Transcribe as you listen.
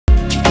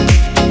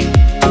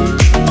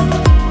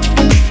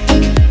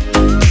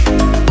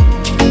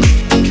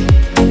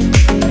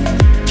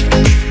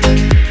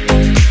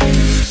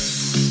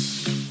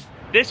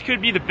this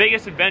could be the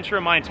biggest adventure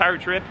of my entire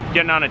trip.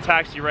 Getting on a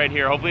taxi right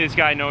here. Hopefully this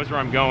guy knows where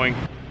I'm going.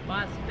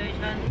 Bus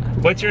station.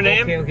 What's your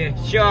name? Okay,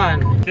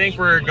 Sean. I think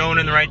we're going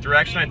in the right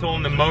direction. I told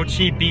him the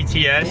Mochi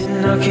BTS.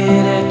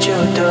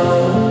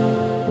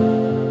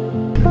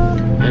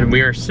 And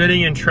we are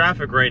sitting in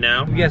traffic right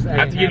now. Yes, I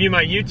have to give you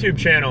my YouTube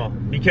channel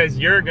because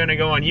you're gonna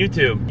go on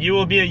YouTube. You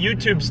will be a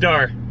YouTube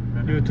star.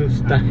 YouTube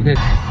star.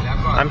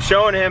 I'm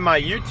showing him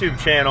my YouTube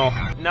channel.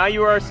 Now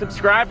you are a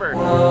subscriber.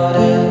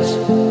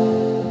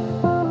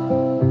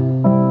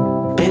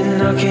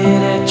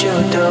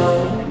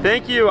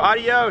 Thank you,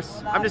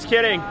 adios. I'm just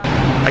kidding.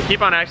 I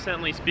keep on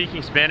accidentally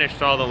speaking Spanish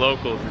to all the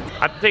locals.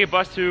 I have to take a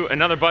bus to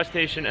another bus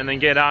station and then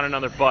get on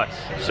another bus.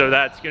 So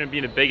that's gonna be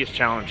the biggest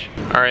challenge.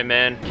 All right,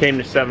 man, came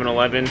to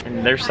 7-Eleven,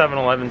 and there's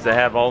 7-Elevens that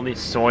have all these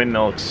soy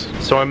milks.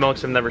 Soy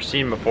milks I've never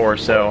seen before,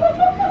 so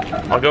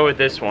I'll go with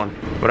this one,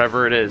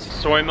 whatever it is.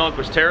 Soy milk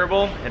was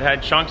terrible. It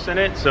had chunks in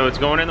it, so it's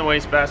going in the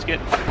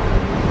wastebasket.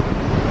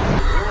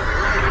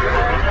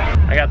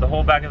 I got the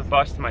whole back of the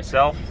bus to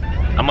myself.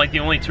 I'm like the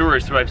only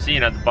tourist who I've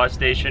seen at the bus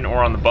station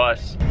or on the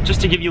bus. Just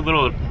to give you a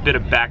little bit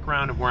of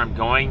background of where I'm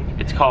going,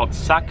 it's called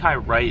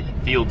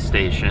Sakaerat Field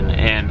Station,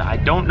 and I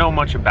don't know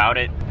much about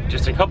it.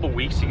 Just a couple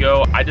weeks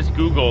ago, I just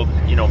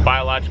Googled, you know,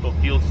 biological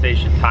field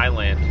station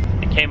Thailand.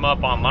 It came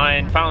up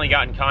online, finally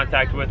got in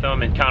contact with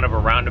them in kind of a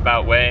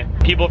roundabout way.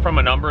 People from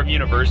a number of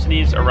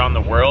universities around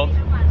the world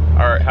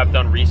have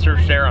done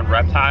research there on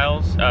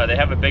reptiles. They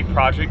have a big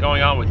project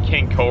going on with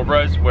King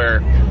Cobras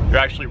where they're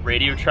actually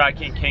radio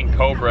tracking King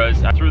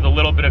Cobras. Through the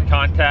little bit of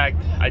contact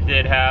I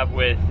did have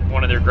with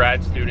one of their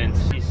grad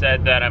students, he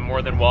said that I'm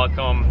more than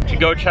welcome to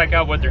go check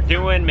out what they're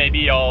doing.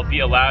 Maybe I'll be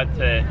allowed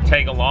to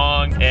tag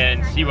along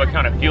and see what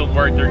kind of field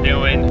work they're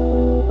doing.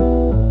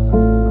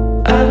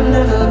 I've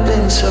never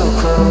been so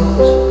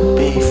close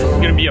before. It's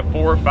gonna be a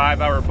 4 or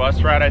 5 hour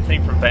bus ride, I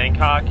think, from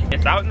Bangkok.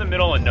 It's out in the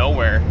middle of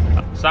nowhere.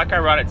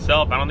 Sakaerat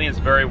itself, I don't think it's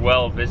very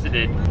well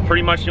visited.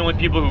 Pretty much the only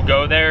people who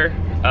go there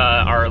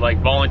are like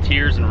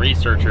volunteers and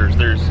researchers.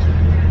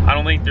 I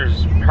don't think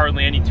there's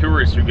hardly any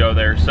tourists who go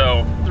there.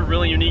 So it's a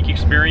really unique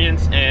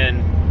experience,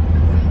 and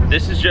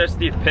this is just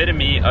the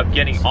epitome of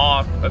getting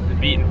off of the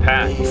beaten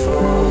path.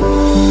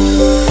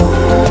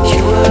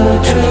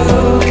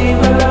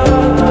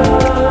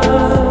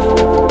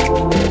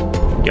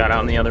 Got out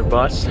on the other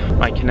bus,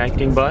 my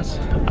connecting bus.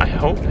 I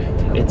hope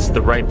it's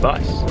the right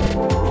bus.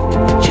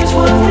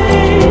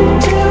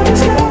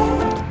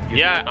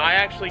 Yeah, I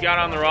actually got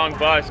on the wrong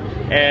bus,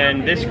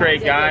 and this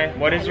great guy,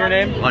 what is your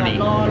name? Ronnie.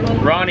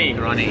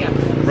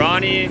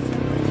 Ronnie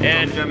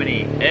and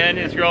Germany. And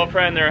his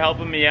girlfriend, they're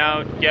helping me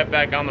out get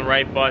back on the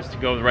right bus to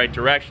go the right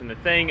direction. The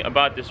thing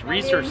about this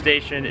research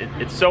station,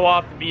 it's so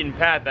off the beaten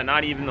path that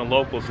not even the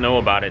locals know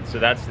about it, so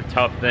that's the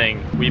tough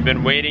thing. We've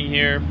been waiting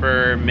here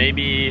for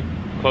maybe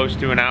close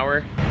to an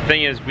hour. The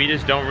thing is, we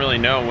just don't really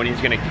know when he's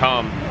gonna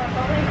come.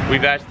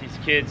 We've asked these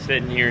kids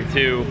sitting here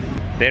too.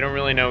 They don't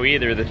really know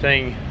either. The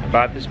thing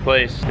about this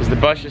place is the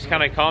bus just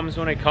kind of comes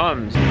when it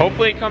comes.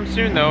 Hopefully it comes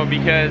soon though,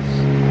 because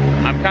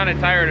I'm kind of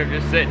tired of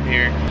just sitting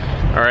here.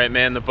 All right,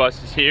 man, the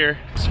bus is here.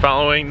 It's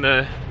following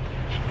the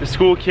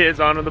school kids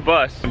onto the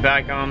bus. I'm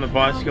back on the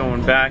bus,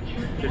 going back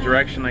the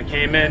direction I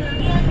came in.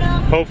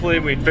 Hopefully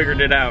we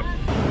figured it out.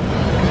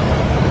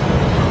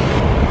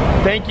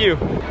 Thank you.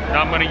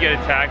 Now I'm gonna get a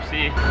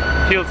taxi.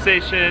 Field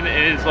station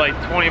is like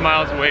 20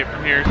 miles away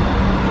from here.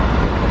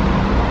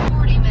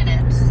 40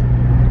 minutes.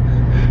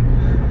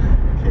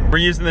 We're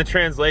using the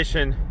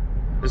translation.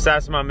 Just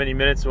asked him how many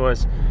minutes it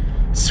was.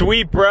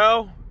 Sweet,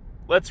 bro.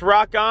 Let's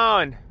rock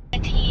on. I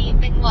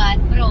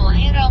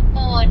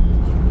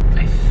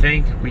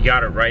think we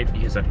got it right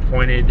because I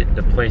pointed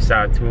the place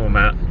out to him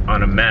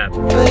on a map.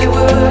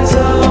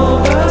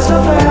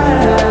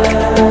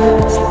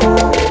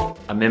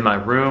 I'm in my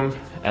room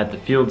at the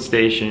field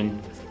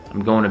station.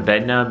 I'm going to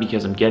bed now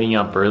because I'm getting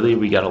up early.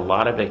 We got a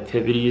lot of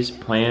activities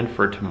planned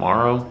for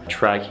tomorrow.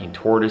 Tracking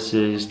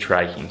tortoises,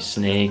 tracking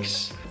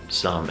snakes,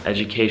 some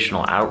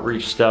educational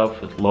outreach stuff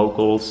with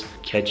locals.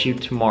 Catch you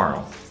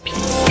tomorrow. Peace.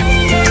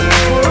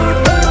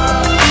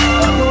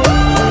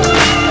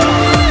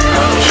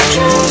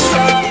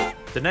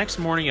 The next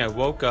morning I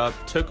woke up,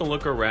 took a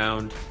look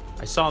around.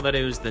 I saw that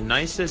it was the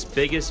nicest,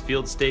 biggest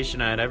field station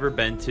I had ever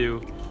been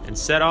to, and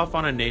set off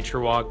on a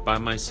nature walk by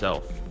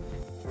myself.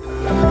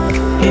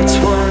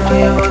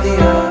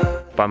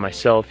 By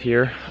myself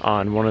here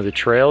on one of the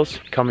trails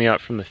coming out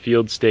from the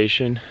field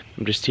station.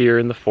 I'm just here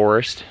in the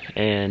forest,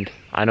 and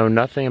I know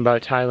nothing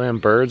about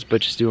Thailand birds,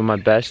 but just doing my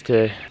best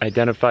to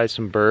identify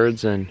some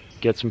birds and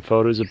get some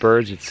photos of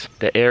birds.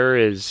 The air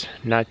is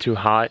not too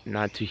hot,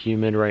 not too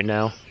humid right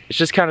now. It's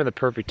just kind of the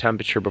perfect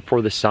temperature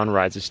before the sun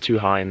rises too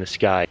high in the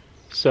sky.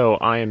 So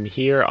I am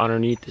here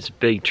underneath this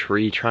big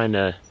tree trying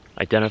to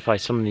identify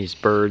some of these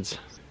birds.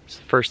 It's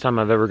the first time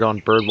I've ever gone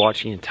bird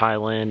watching in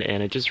Thailand,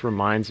 and it just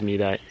reminds me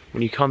that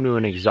when you come to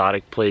an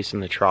exotic place in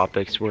the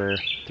tropics where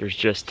there's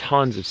just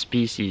tons of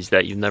species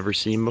that you've never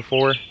seen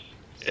before,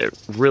 it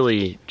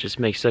really just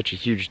makes such a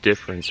huge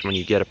difference when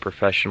you get a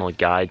professional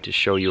guide to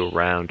show you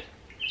around.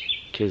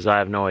 because I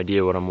have no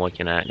idea what I'm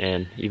looking at,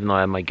 and even though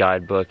I have my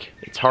guidebook,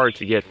 it's hard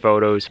to get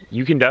photos.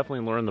 You can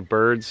definitely learn the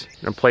birds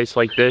in a place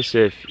like this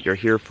if you're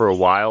here for a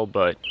while,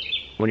 but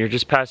when you're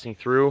just passing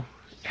through,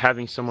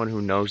 having someone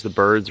who knows the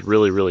birds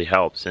really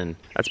helps, and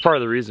that's part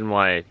of the reason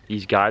why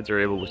these guides are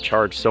able to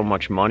charge so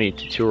much money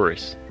to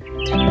tourists.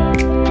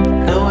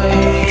 No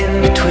way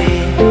in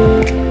between.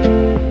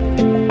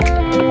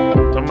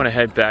 I'm gonna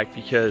head back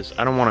because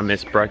I don't want to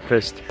miss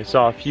breakfast. I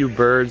saw a few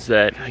birds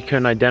that I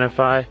couldn't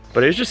identify,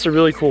 but it was just a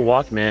really cool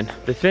walk, man.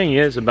 The thing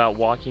is about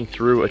walking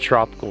through a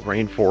tropical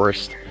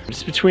rainforest,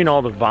 just between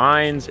all the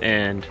vines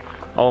and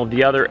all of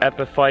the other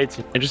epiphytes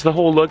and just the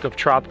whole look of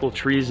tropical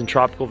trees and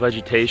tropical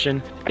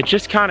vegetation, it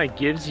just kind of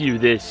gives you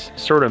this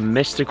sort of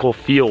mystical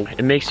feel.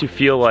 It makes you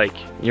feel like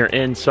you're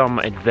in some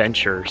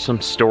adventure,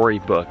 some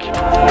storybook.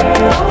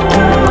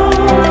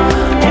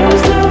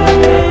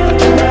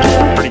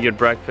 Pretty good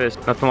breakfast.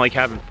 Nothing like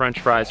having French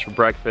fries for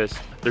breakfast.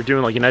 They're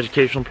doing like an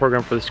educational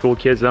program for the school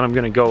kids. Then I'm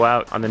gonna go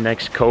out on the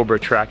next Cobra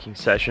tracking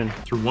session.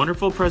 Through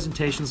wonderful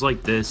presentations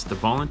like this, the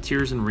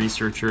volunteers and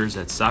researchers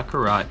at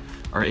Sakaerat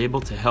are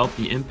able to help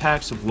the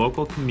impacts of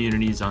local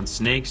communities on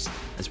snakes,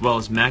 as well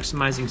as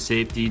maximizing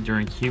safety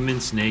during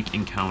human-snake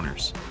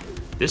encounters.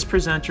 This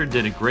presenter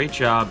did a great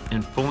job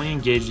and fully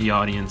engaged the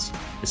audience,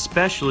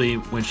 especially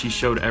when she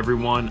showed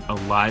everyone a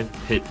live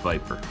pit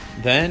viper.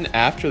 Then,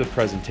 after the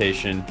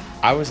presentation,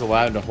 I was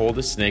allowed to hold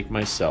a snake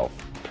myself.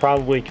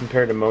 Probably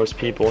compared to most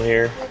people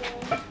here,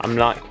 I'm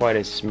not quite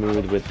as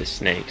smooth with the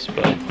snakes,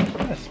 but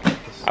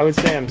I would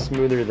say I'm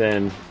smoother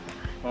than,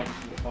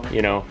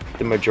 you know,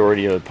 the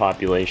majority of the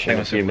population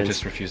of humans.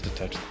 Just refuse to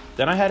touch them.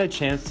 Then I had a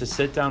chance to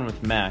sit down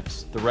with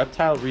Max, the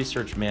reptile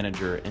research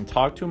manager, and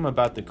talk to him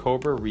about the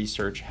Cobra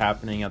research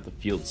happening at the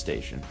field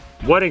station.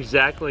 What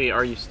exactly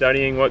are you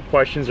studying? What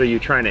questions are you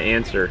trying to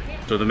answer?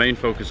 So the main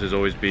focus has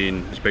always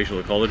been spatial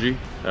ecology,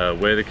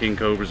 where the King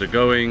Cobras are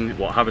going,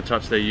 what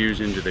habitats they're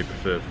using, do they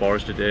prefer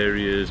forested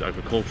areas,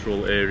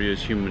 agricultural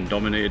areas,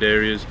 human-dominated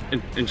areas.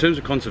 In terms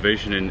of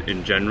conservation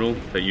in general,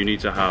 that you need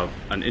to have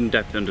an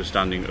in-depth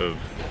understanding of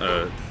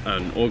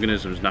an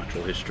organism's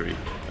natural history.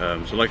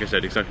 So like I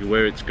said, exactly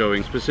where it's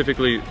going,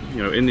 specifically,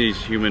 you know, in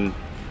these human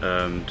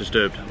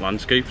disturbed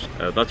landscapes.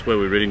 That's where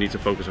we really need to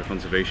focus our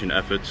conservation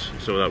efforts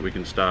so that we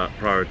can start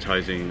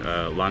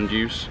prioritizing land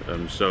use.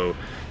 So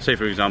say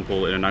for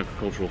example in an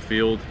agricultural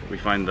field we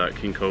find that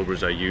King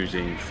Cobras are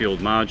using field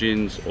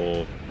margins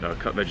or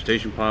cut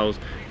vegetation piles,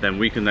 then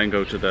we can then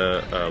go to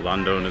the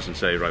landowners and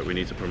say, right, we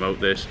need to promote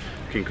this.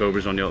 King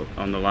Cobras on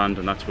the land,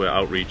 and that's where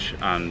outreach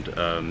and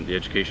the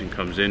education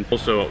comes in.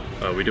 Also,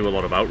 we do a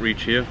lot of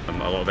outreach here, a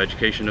lot of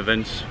education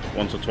events.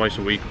 Once or twice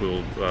a week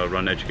we'll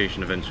run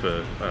education events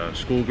for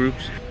school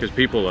groups, because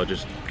people are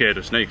just scared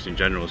of snakes in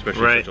general,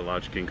 especially such a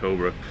large King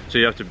Cobra. So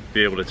you have to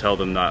be able to tell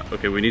them that,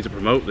 okay, we need to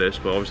promote this,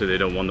 but obviously they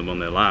don't want them on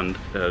their land.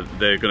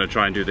 They're going to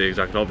try and do the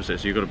exact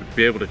opposite. So you've got to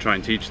be able to try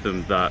and teach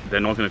them that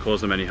they're not going to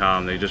cause them any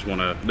harm. They just want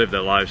to live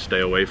their lives, stay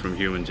away from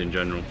humans in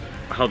general.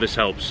 How this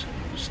helps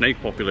snake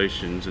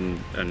populations and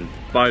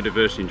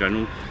biodiversity in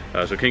general.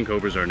 So King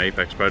Cobras are an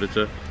apex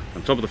predator.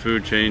 On top of the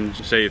food chain,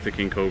 say if the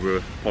King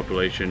Cobra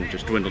population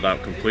just dwindled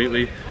out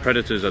completely,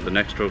 predators at the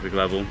next trophic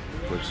level,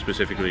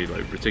 specifically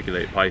like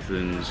reticulate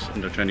pythons,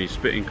 Chinese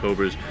spitting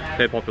cobras,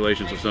 their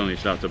populations will suddenly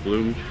start to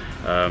bloom,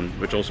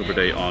 which also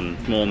predate on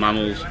small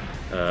mammals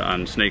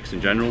and snakes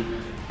in general.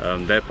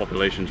 Their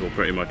populations will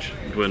pretty much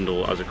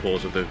dwindle as a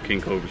cause of the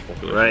King Cobra's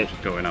population which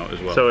is going out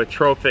as well. So a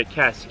trophic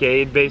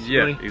cascade,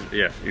 basically?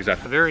 Yeah,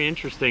 exactly. Very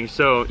interesting.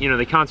 So, you know,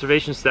 the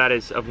conservation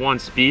status of one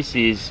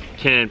species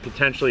can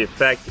potentially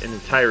affect an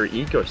entire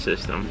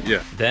ecosystem.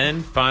 Yeah.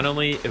 Then,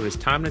 finally, it was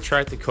time to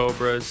track the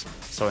cobras,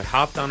 so I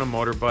hopped on a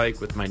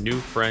motorbike with my new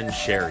friend,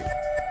 Sherry.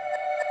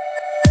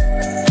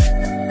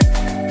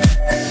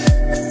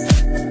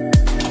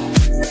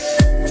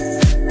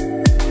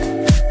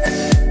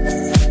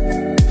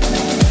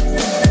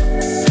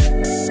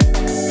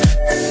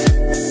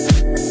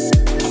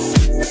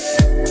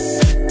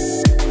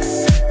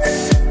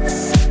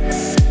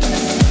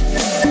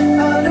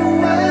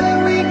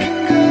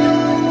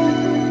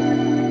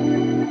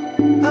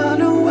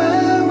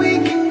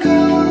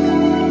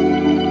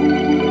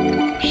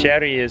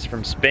 Sherry is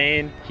from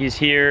Spain. He's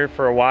here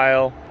for a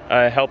while,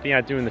 helping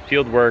out doing the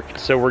field work.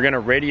 So we're gonna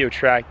radio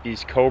track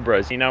these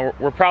cobras. You know,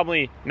 we're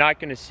probably not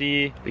gonna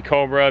see the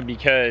cobra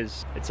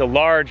because it's a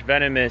large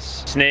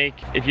venomous snake.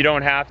 If you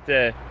don't have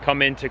to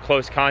come into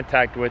close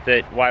contact with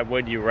it, why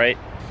would you, right?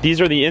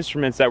 These are the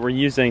instruments that we're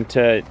using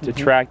to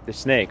track the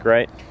snake,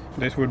 right?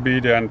 This would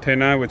be the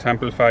antenna which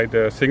amplifies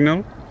the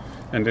signal,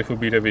 and this would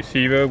be the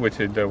receiver,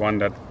 which is the one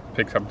that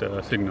picks up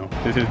the signal.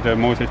 This is the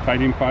most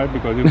exciting part,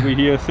 because if we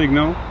hear a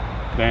signal,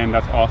 then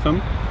that's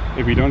awesome.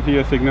 If we don't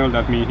hear a signal,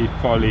 that means he's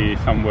probably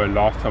somewhere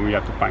lost, so we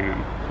have to find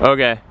him.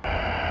 Okay.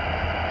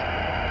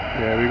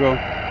 There we go.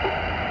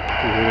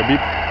 You hear the beep?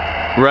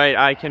 Right,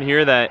 I can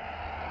hear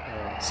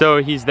that.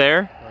 So he's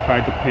there?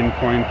 Try to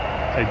pinpoint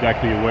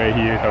exactly where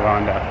he is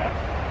around that.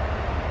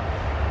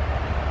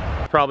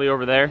 Probably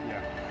over there?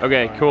 Yeah.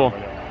 Okay, cool.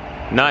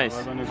 Nice.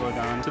 We're gonna go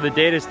down. So the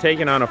data's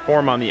taken on a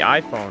form on the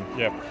iPhone.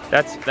 Yep.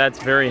 That's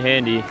very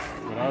handy.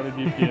 Without a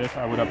GPS,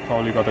 I would have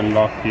probably gotten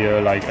lost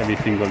here like every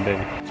single day.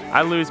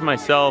 I lose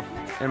myself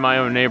in my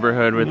own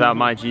neighborhood without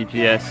my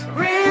GPS.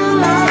 Real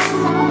love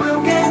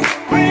will get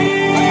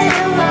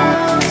real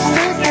lost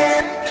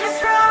again.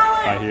 Just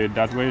If I hear it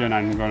that way, then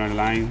I'm gonna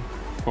line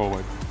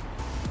forward.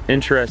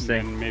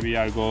 Interesting. Then maybe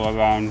I'll go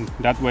around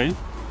that way,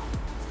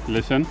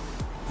 listen,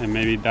 and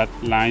maybe that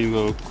line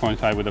will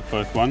coincide with the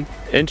first one.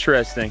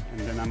 Interesting.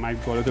 And then I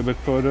might go a little bit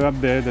further up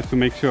there just to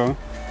make sure.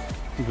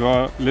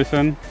 Draw,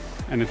 listen,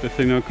 and if the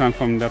signal comes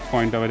from that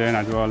point over there, and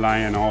I draw a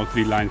line and all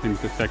three lines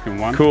into the second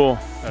one. Cool.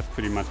 That's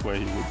pretty much where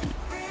he would be.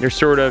 You're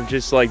sort of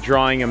just like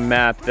drawing a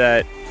map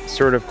that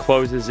sort of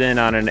closes in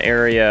on an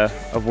area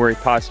of where he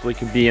possibly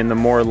could be, and the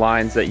more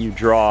lines that you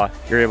draw,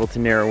 you're able to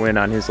narrow in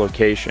on his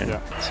location. Yeah.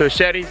 So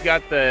Shetty's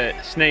got the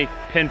snake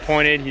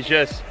pinpointed. He's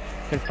just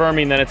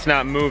confirming that it's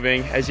not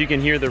moving. As you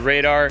can hear the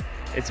radar,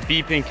 it's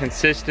beeping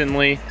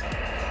consistently.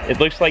 It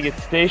looks like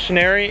it's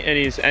stationary, and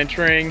he's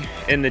entering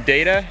in the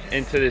data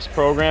into this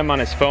program on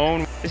his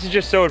phone. This is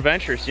just so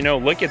adventurous, you know,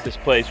 look at this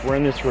place. We're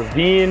in this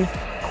ravine,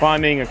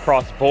 climbing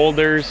across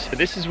boulders.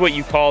 This is what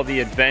you call the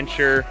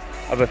adventure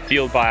of a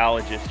field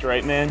biologist,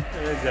 right, man?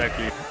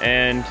 Exactly.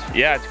 And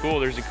yeah, it's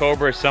cool. There's a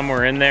cobra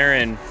somewhere in there.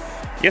 And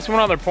I guess one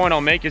other point I'll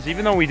make is,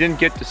 even though we didn't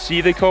get to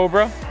see the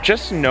cobra,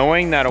 just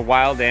knowing that a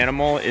wild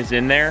animal is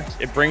in there,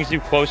 it brings you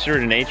closer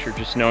to nature,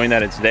 just knowing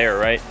that it's there,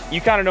 right? You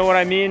kind of know what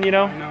I mean, you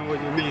know? I know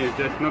what you mean. It's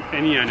just not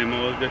any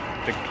animal, just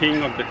the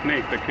king of the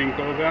snakes, the King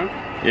Cobra.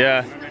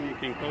 Yeah. Not any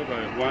King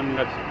Cobra, one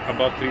that's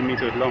about 3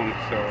 meters long,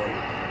 so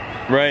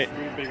Right.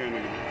 really big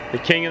animal. The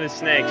king of the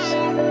snakes.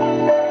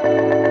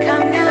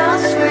 come get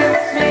lost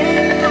with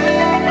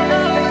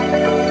me.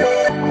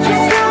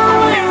 Just